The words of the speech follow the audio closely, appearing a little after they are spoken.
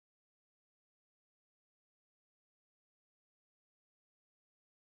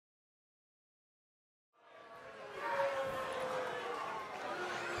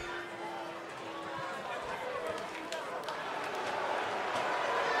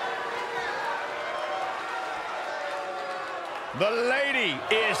The lady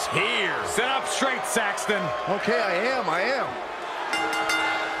is here. Sit up straight, Saxton. Okay, I am.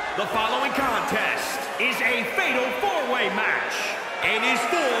 The following contest is a fatal four-way match and is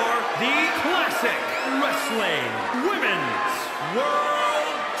for the Classic Wrestling Women's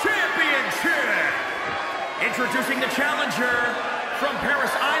World Championship. Introducing the challenger from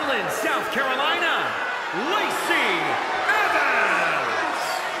Paris Island, South Carolina, Lacey Evans.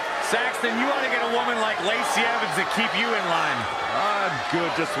 Saxton, you ought to get a woman like Lacey Evans to keep you in line. I'm good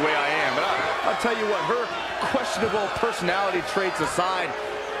just the way I am, but I'll tell you what, her questionable personality traits aside,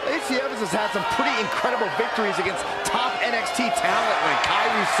 Lacey Evans has had some pretty incredible victories against top NXT talent like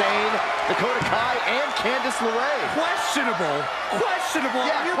Kairi Sane, Dakota Kai, and Candice LeRae. Questionable?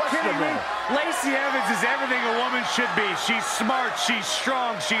 Yeah, Are you kidding me? questionable. Lacey Evans is everything a woman should be. She's smart, she's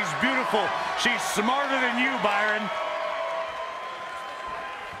strong, she's beautiful. She's smarter than you, Byron.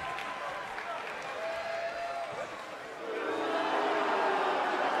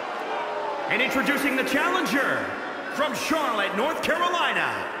 And introducing the challenger from Charlotte, North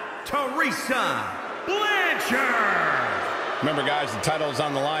Carolina, Tessa Blanchard. Remember, guys, the title is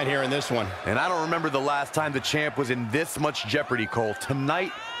on the line here in this one. And I don't remember the last time the champ was in this much jeopardy, Cole.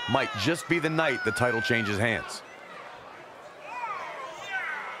 Tonight might just be the night the title changes hands.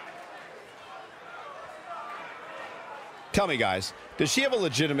 Tell me, guys, does she have a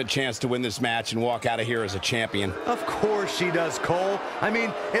legitimate chance to win this match and walk out of here as a champion? Of course she does, Cole. I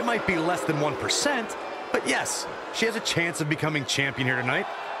mean, it might be less than 1%, but yes, she has a chance of becoming champion here tonight.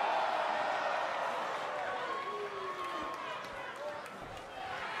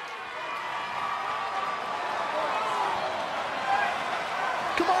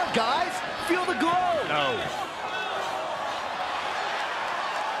 Come on, guys, feel the glow. No.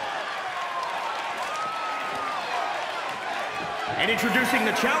 And introducing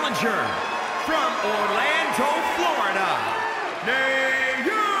the challenger from Orlando, Florida, Naomi.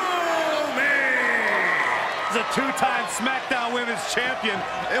 Is a two-time SmackDown Women's Champion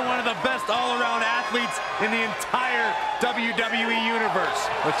and one of the best all-around athletes in the entire WWE Universe.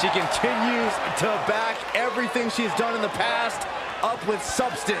 But she continues to back everything she's done in the past up with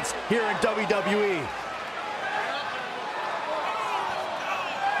substance here in WWE.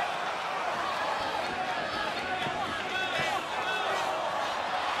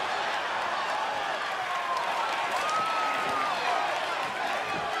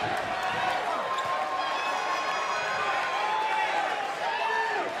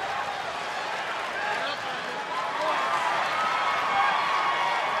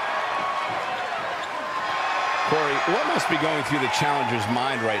 Corey, what must be going through the challenger's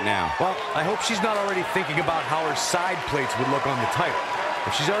mind right now? Well, I hope she's not already thinking about how her side plates would look on the title.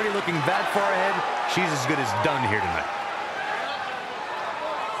 If she's already looking that far ahead, she's as good as done here tonight.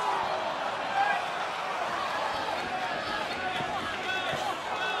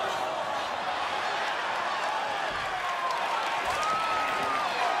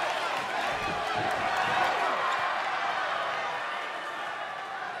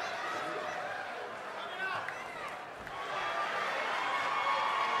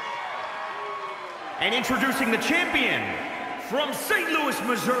 And introducing the champion from St. Louis,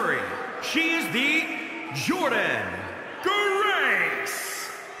 Missouri, she is the Jordynne Grace.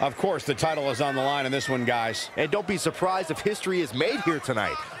 Of course, the title is on the line in this one, guys. And don't be surprised if history is made here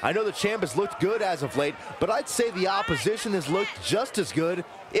tonight. I know the champ has looked good as of late, but I'd say the opposition has looked just as good,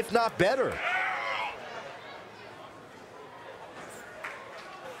 if not better.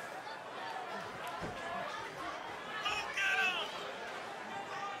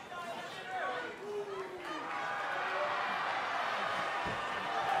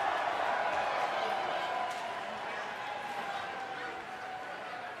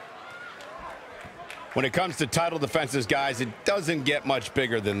 When it comes to title defenses, guys, it doesn't get much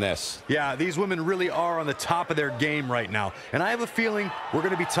bigger than this. Yeah, these women really are on the top of their game right now. And I have a feeling we're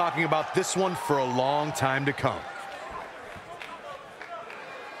going to be talking about this one for a long time to come.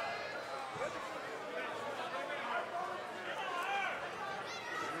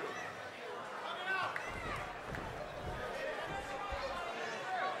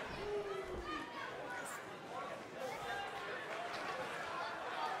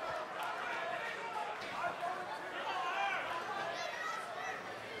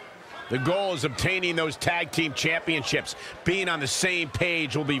 The goal is obtaining those tag team championships. Being on the same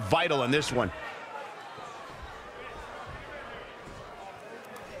page will be vital in this one.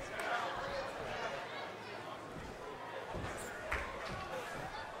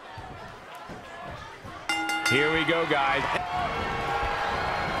 Here we go, guys.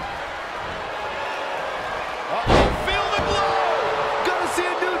 Uh-oh, feel the glow! Gonna see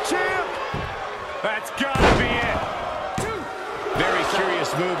a new champ! That's gotta be it.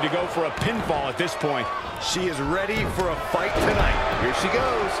 Nice move to go for a pinfall at this point. She is ready for a fight tonight. Here she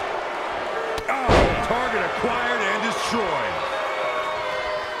goes. Oh, target acquired and destroyed.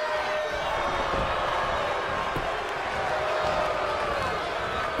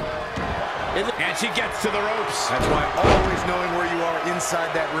 And she gets to the ropes. That's why always knowing where you are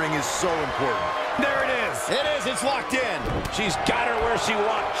inside that ring is so important. There it is. It is. It's locked in. She's got her where she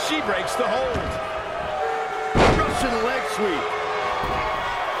wants. She breaks the hold. Russian leg sweep.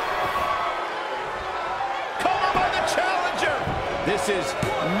 Cover by the challenger. This is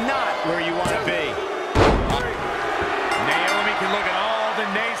not where you want to be. Naomi can look at all the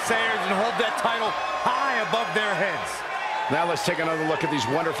naysayers and hold that title high above their heads. Now let's take another look at these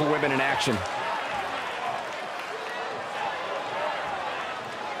wonderful women in action.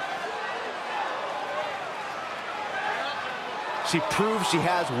 She proves she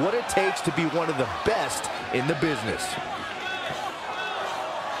has what it takes to be one of the best in the business.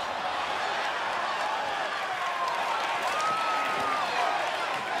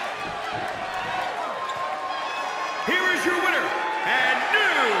 Here is your winner and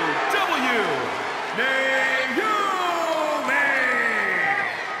new Naomi.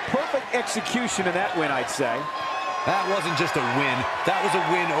 Perfect execution in that win, I'd say. That wasn't just a win. That was a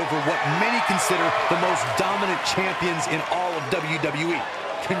win over what many consider the most dominant champions in all of WWE.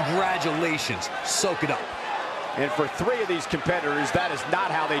 Congratulations. Soak it up. And for 3 of these competitors, that is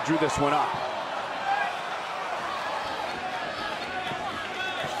not how they drew this one up.